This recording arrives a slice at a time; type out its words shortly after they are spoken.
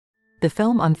The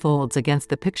film unfolds against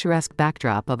the picturesque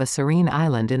backdrop of a serene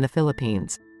island in the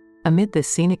Philippines. Amid this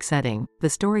scenic setting, the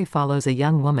story follows a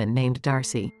young woman named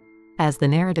Darcy. As the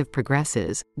narrative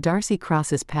progresses, Darcy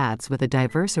crosses paths with a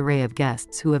diverse array of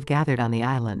guests who have gathered on the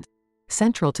island.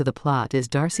 Central to the plot is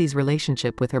Darcy's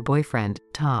relationship with her boyfriend,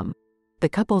 Tom. The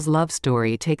couple's love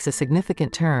story takes a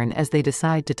significant turn as they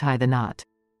decide to tie the knot.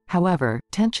 However,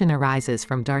 tension arises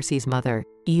from Darcy's mother,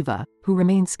 Eva, who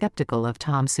remains skeptical of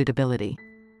Tom's suitability.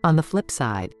 On the flip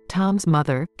side, Tom's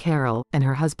mother, Carol, and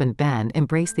her husband Ben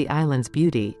embrace the island's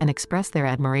beauty and express their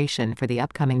admiration for the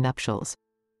upcoming nuptials.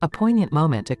 A poignant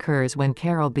moment occurs when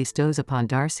Carol bestows upon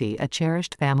Darcy a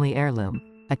cherished family heirloom,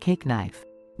 a cake knife.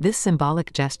 This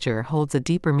symbolic gesture holds a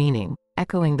deeper meaning,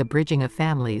 echoing the bridging of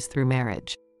families through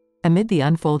marriage. Amid the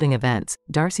unfolding events,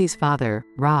 Darcy's father,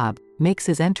 Rob, makes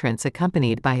his entrance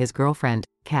accompanied by his girlfriend,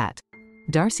 Kat.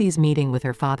 Darcy's meeting with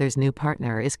her father's new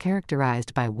partner is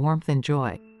characterized by warmth and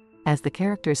joy. As the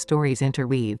characters' stories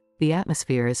interweave, the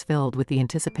atmosphere is filled with the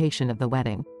anticipation of the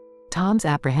wedding. Tom's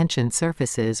apprehension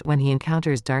surfaces when he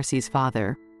encounters Darcy's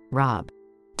father, Rob.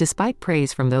 Despite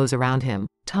praise from those around him,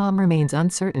 Tom remains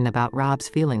uncertain about Rob's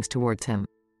feelings towards him.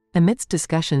 Amidst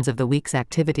discussions of the week's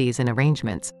activities and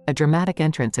arrangements, a dramatic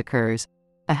entrance occurs,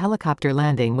 a helicopter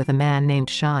landing with a man named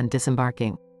Sean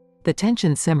disembarking. The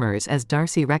tension simmers as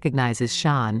Darcy recognizes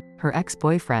Sean, her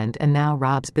ex-boyfriend and now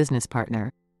Rob's business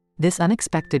partner. This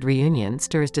unexpected reunion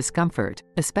stirs discomfort,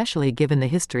 especially given the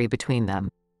history between them.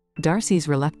 Darcy's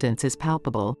reluctance is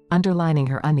palpable, underlining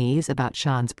her unease about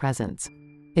Sean's presence.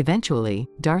 Eventually,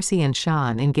 Darcy and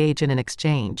Sean engage in an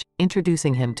exchange,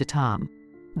 introducing him to Tom.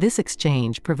 This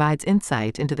exchange provides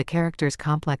insight into the character's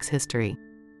complex history.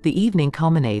 The evening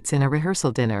culminates in a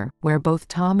rehearsal dinner, where both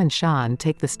Tom and Sean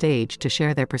take the stage to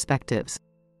share their perspectives.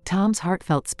 Tom's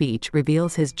heartfelt speech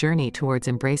reveals his journey towards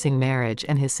embracing marriage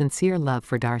and his sincere love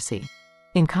for Darcy.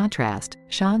 In contrast,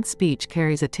 Sean's speech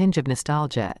carries a tinge of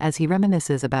nostalgia as he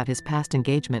reminisces about his past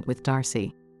engagement with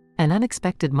Darcy. An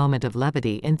unexpected moment of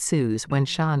levity ensues when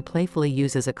Sean playfully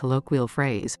uses a colloquial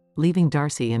phrase, leaving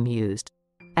Darcy amused.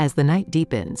 As the night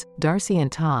deepens, Darcy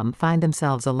and Tom find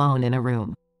themselves alone in a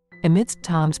room. Amidst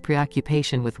Tom's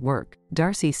preoccupation with work,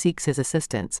 Darcy seeks his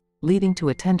assistance, leading to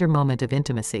a tender moment of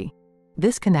intimacy.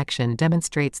 This connection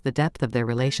demonstrates the depth of their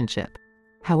relationship.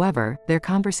 However, their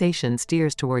conversation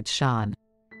steers towards Sean.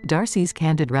 Darcy's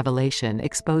candid revelation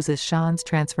exposes Sean's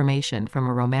transformation from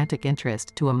a romantic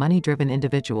interest to a money-driven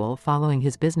individual following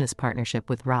his business partnership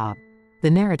with Rob.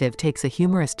 The narrative takes a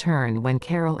humorous turn when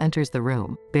Carol enters the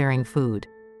room, bearing food.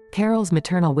 Carol's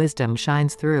maternal wisdom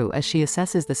shines through as she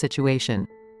assesses the situation,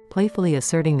 playfully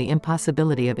asserting the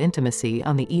impossibility of intimacy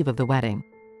on the eve of the wedding.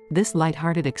 This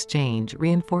light-hearted exchange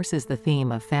reinforces the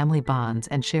theme of family bonds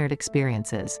and shared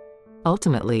experiences.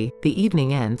 Ultimately, the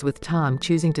evening ends with Tom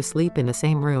choosing to sleep in the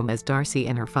same room as Darcy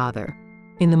and her father.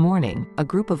 In the morning, a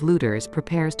group of looters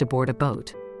prepares to board a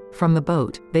boat. From the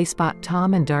boat, they spot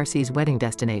Tom and Darcy's wedding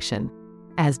destination.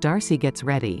 As Darcy gets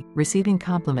ready, receiving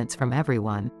compliments from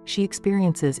everyone, she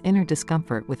experiences inner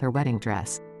discomfort with her wedding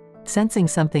dress. Sensing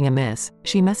something amiss,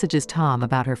 she messages Tom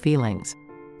about her feelings.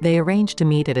 They arrange to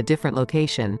meet at a different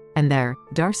location, and there,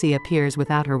 Darcy appears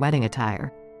without her wedding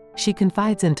attire. She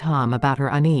confides in Tom about her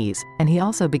unease, and he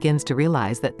also begins to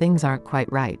realize that things aren't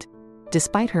quite right.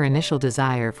 Despite her initial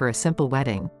desire for a simple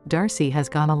wedding, Darcy has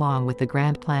gone along with the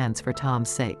grand plans for Tom's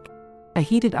sake. A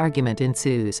heated argument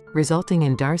ensues, resulting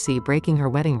in Darcy breaking her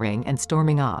wedding ring and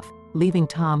storming off, leaving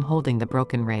Tom holding the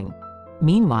broken ring.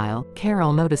 Meanwhile,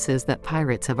 Carol notices that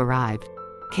pirates have arrived.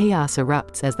 Chaos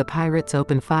erupts as the pirates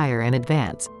open fire and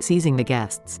advance, seizing the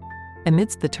guests.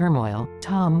 Amidst the turmoil,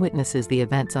 Tom witnesses the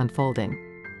events unfolding.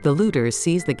 The looters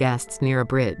seize the guests near a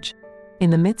bridge. In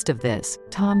the midst of this,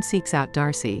 Tom seeks out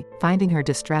Darcy, finding her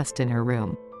distressed in her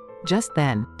room. Just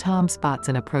then, Tom spots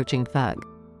an approaching thug.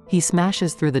 He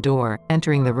smashes through the door,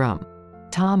 entering the room.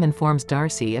 Tom informs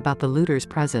Darcy about the looters'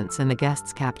 presence and the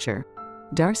guests' capture.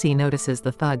 Darcy notices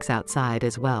the thugs outside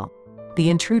as well. The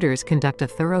intruders conduct a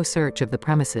thorough search of the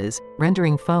premises,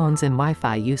 rendering phones and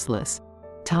Wi-Fi useless.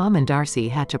 Tom and Darcy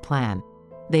hatch a plan.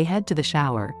 They head to the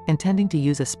shower, intending to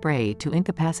use a spray to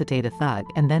incapacitate a thug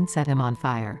and then set him on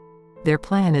fire. Their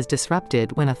plan is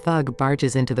disrupted when a thug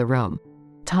barges into the room.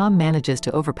 Tom manages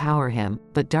to overpower him,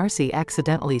 but Darcy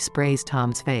accidentally sprays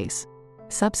Tom's face.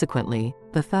 Subsequently,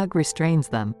 the thug restrains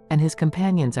them, and his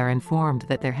companions are informed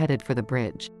that they're headed for the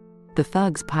bridge. The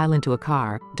thugs pile into a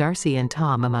car, Darcy and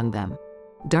Tom among them.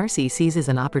 Darcy seizes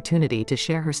an opportunity to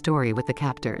share her story with the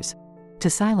captors. To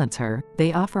silence her,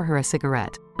 they offer her a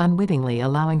cigarette, unwittingly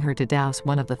allowing her to douse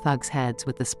one of the thugs' heads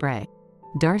with the spray.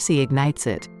 Darcy ignites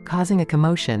it, causing a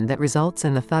commotion that results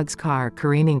in the thug's car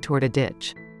careening toward a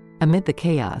ditch. Amid the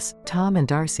chaos, Tom and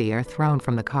Darcy are thrown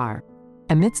from the car.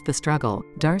 Amidst the struggle,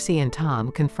 Darcy and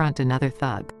Tom confront another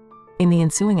thug. In the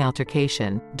ensuing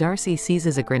altercation, Darcy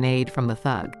seizes a grenade from the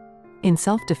thug. In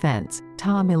self-defense,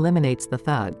 Tom eliminates the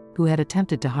thug, who had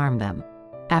attempted to harm them.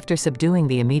 After subduing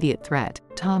the immediate threat,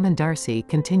 Tom and Darcy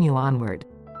continue onward.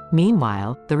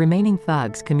 Meanwhile, the remaining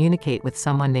thugs communicate with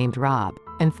someone named Rob,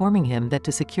 informing him that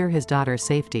to secure his daughter's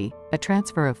safety, a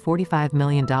transfer of $45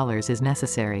 million is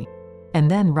necessary. And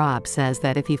then Rob says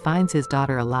that if he finds his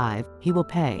daughter alive, he will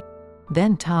pay.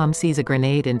 Then Tom sees a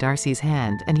grenade in Darcy's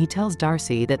hand and he tells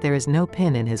Darcy that there is no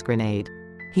pin in his grenade.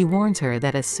 He warns her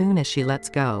that as soon as she lets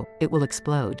go, it will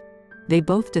explode. They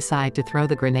both decide to throw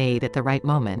the grenade at the right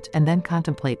moment and then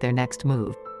contemplate their next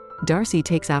move. Darcy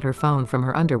takes out her phone from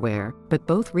her underwear, but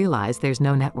both realize there's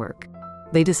no network.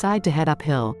 They decide to head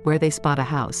uphill, where they spot a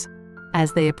house.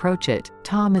 As they approach it,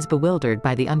 Tom is bewildered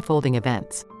by the unfolding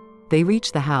events. They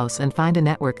reach the house and find a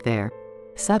network there.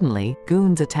 Suddenly,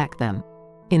 goons attack them.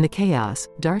 In the chaos,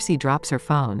 Darcy drops her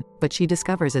phone, but she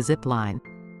discovers a zip line.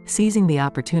 Seizing the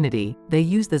opportunity, they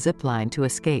use the zip line to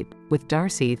escape, with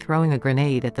Darcy throwing a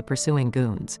grenade at the pursuing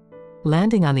goons.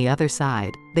 Landing on the other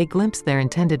side, they glimpse their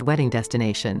intended wedding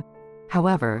destination.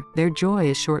 However, their joy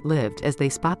is short-lived as they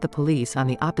spot the police on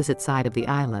the opposite side of the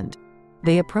island.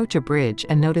 They approach a bridge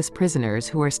and notice prisoners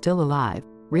who are still alive,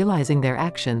 realizing their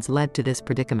actions led to this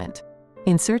predicament.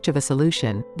 In search of a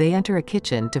solution, they enter a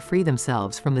kitchen to free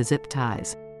themselves from the zip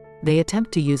ties. They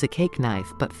attempt to use a cake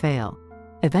knife but fail.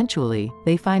 Eventually,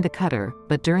 they find a cutter,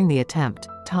 but during the attempt,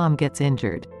 Tom gets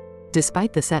injured.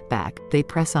 Despite the setback, they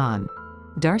press on.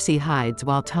 Darcy hides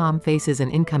while Tom faces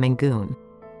an incoming goon.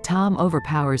 Tom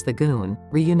overpowers the goon,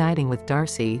 reuniting with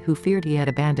Darcy, who feared he had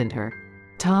abandoned her.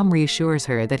 Tom reassures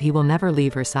her that he will never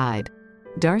leave her side.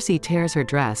 Darcy tears her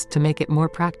dress to make it more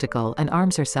practical and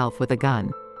arms herself with a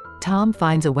gun. Tom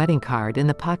finds a wedding card in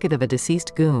the pocket of a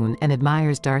deceased goon and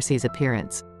admires Darcy's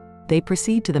appearance. They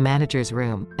proceed to the manager's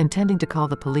room, intending to call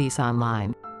the police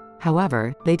online.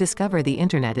 However, they discover the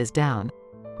internet is down.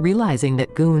 Realizing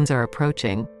that goons are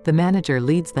approaching, the manager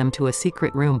leads them to a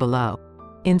secret room below.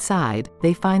 Inside,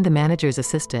 they find the manager's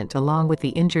assistant along with the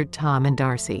injured Tom and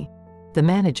Darcy. The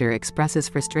manager expresses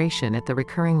frustration at the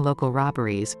recurring local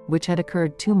robberies, which had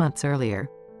occurred 2 months earlier,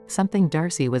 something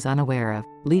Darcy was unaware of,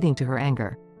 leading to her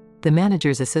anger. The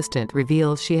manager's assistant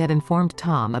reveals she had informed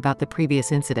Tom about the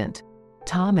previous incident.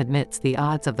 Tom admits the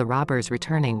odds of the robbers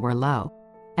returning were low.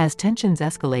 As tensions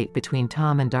escalate between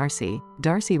Tom and Darcy,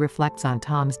 Darcy reflects on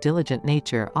Tom's diligent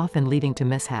nature, often leading to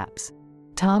mishaps.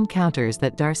 Tom counters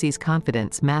that Darcy's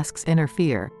confidence masks inner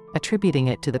fear, attributing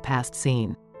it to the past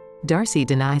scene. Darcy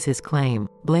denies his claim,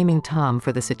 blaming Tom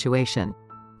for the situation.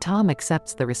 Tom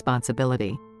accepts the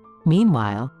responsibility.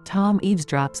 Meanwhile, Tom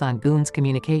eavesdrops on goons'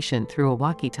 communication through a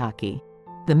walkie-talkie.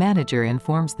 The manager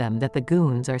informs them that the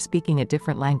goons are speaking a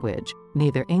different language,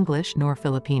 neither English nor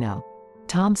Filipino.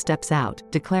 Tom steps out,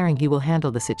 declaring he will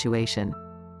handle the situation.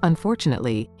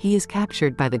 Unfortunately, he is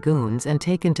captured by the goons and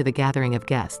taken to the gathering of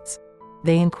guests.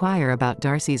 They inquire about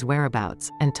Darcy's whereabouts,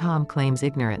 and Tom claims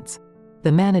ignorance.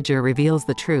 The manager reveals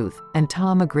the truth, and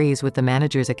Tom agrees with the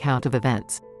manager's account of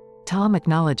events. Tom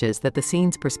acknowledges that the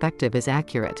scene's perspective is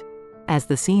accurate. As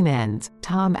the scene ends,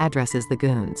 Tom addresses the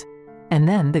goons. And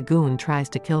then the goon tries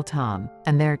to kill Tom,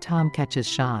 and there Tom catches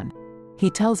Sean.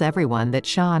 He tells everyone that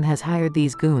Sean has hired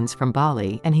these goons from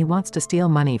Bali and he wants to steal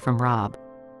money from Rob.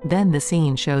 Then the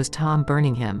scene shows Tom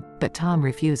burning him, but Tom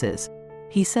refuses.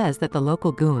 He says that the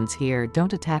local goons here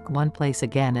don't attack one place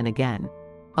again and again.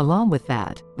 Along with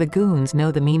that, the goons know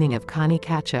the meaning of Kani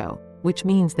Kacho, which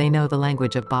means they know the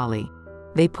language of Bali.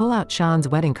 They pull out Sean's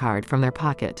wedding card from their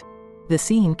pocket. The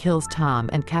scene kills Tom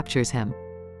and captures him.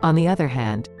 On the other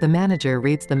hand, the manager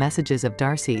reads the messages of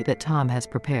Darcy that Tom has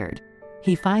prepared.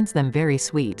 He finds them very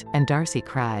sweet, and Darcy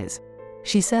cries.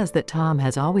 She says that Tom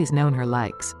has always known her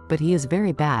likes, but he is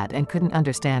very bad and couldn't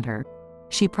understand her.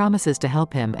 She promises to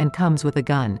help him and comes with a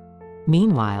gun.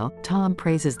 Meanwhile, Tom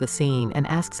praises the scene and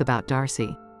asks about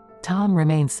Darcy. Tom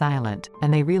remains silent,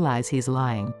 and they realize he's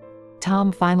lying.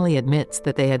 Tom finally admits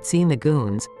that they had seen the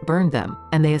goons, burned them,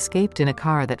 and they escaped in a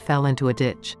car that fell into a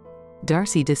ditch.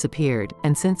 Darcy disappeared,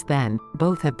 and since then,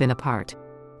 both have been apart.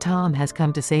 Tom has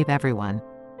come to save everyone.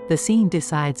 The scene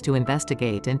decides to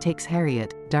investigate and takes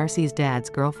Harriet, Darcy's dad's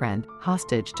girlfriend,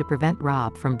 hostage to prevent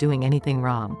Rob from doing anything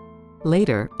wrong.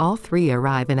 Later, all three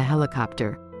arrive in a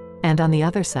helicopter. And on the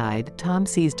other side, Tom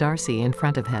sees Darcy in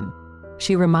front of him.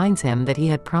 She reminds him that he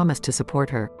had promised to support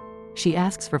her. She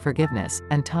asks for forgiveness,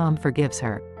 and Tom forgives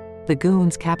her. The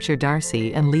goons capture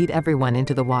Darcy and lead everyone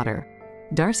into the water.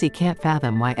 Darcy can't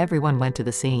fathom why everyone went to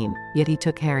the scene, yet he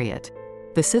took Harriet.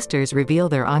 The sisters reveal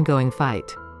their ongoing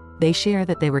fight. They share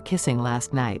that they were kissing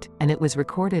last night, and it was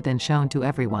recorded and shown to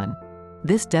everyone.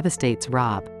 This devastates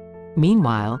Rob.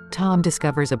 Meanwhile, Tom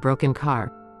discovers a broken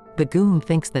car. The goon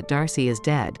thinks that Darcy is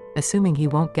dead, assuming he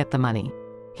won't get the money.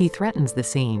 He threatens the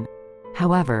scene.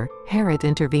 However, Harriet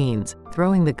intervenes,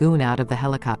 throwing the goon out of the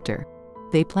helicopter.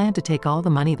 They plan to take all the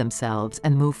money themselves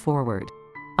and move forward.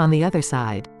 On the other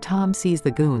side, Tom sees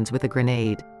the goons with a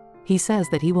grenade. He says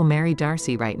that he will marry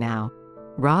Darcy right now.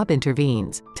 Rob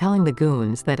intervenes, telling the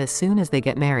goons that as soon as they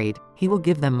get married, he will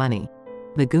give them money.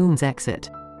 The goons exit.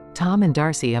 Tom and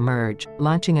Darcy emerge,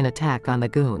 launching an attack on the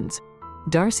goons.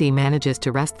 Darcy manages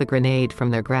to wrest the grenade from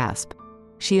their grasp.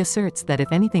 She asserts that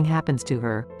if anything happens to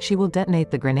her, she will detonate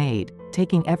the grenade,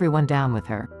 taking everyone down with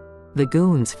her. The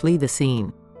goons flee the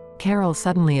scene. Carol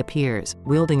suddenly appears,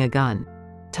 wielding a gun.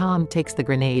 Tom takes the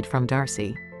grenade from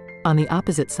Darcy. On the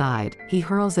opposite side, he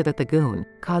hurls it at the goon,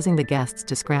 causing the guests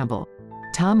to scramble.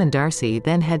 Tom and Darcy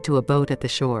then head to a boat at the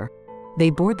shore. They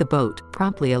board the boat,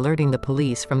 promptly alerting the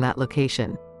police from that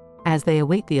location. As they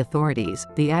await the authorities,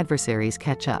 the adversaries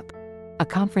catch up. A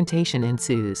confrontation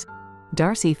ensues.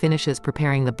 Darcy finishes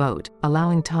preparing the boat,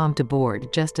 allowing Tom to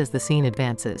board just as the scene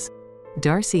advances.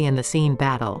 Darcy and the scene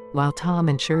battle, while Tom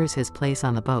ensures his place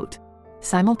on the boat.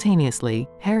 Simultaneously,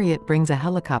 Harriet brings a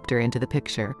helicopter into the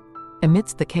picture.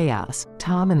 Amidst the chaos,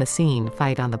 Tom and the scene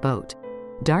fight on the boat.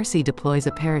 Darcy deploys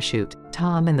a parachute,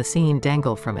 Tom and the scene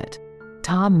dangle from it.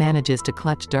 Tom manages to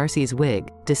clutch Darcy's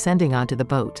wig, descending onto the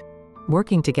boat.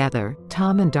 Working together,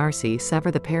 Tom and Darcy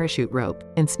sever the parachute rope,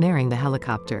 ensnaring the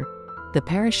helicopter. The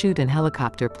parachute and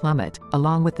helicopter plummet,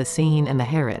 along with the scene and the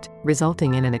Harriet,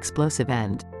 resulting in an explosive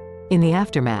end. In the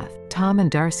aftermath, Tom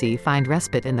and Darcy find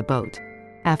respite in the boat.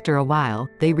 After a while,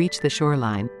 they reach the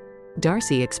shoreline.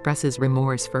 Darcy expresses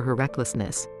remorse for her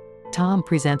recklessness. Tom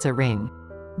presents a ring.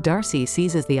 Darcy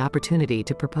seizes the opportunity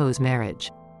to propose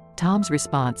marriage. Tom's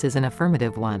response is an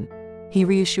affirmative one. He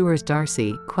reassures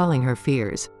Darcy, quelling her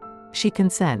fears. She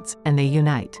consents, and they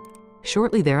unite.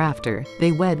 Shortly thereafter,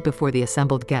 they wed before the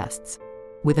assembled guests.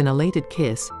 With an elated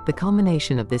kiss, the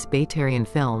culmination of this Baytarian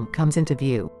film comes into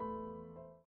view.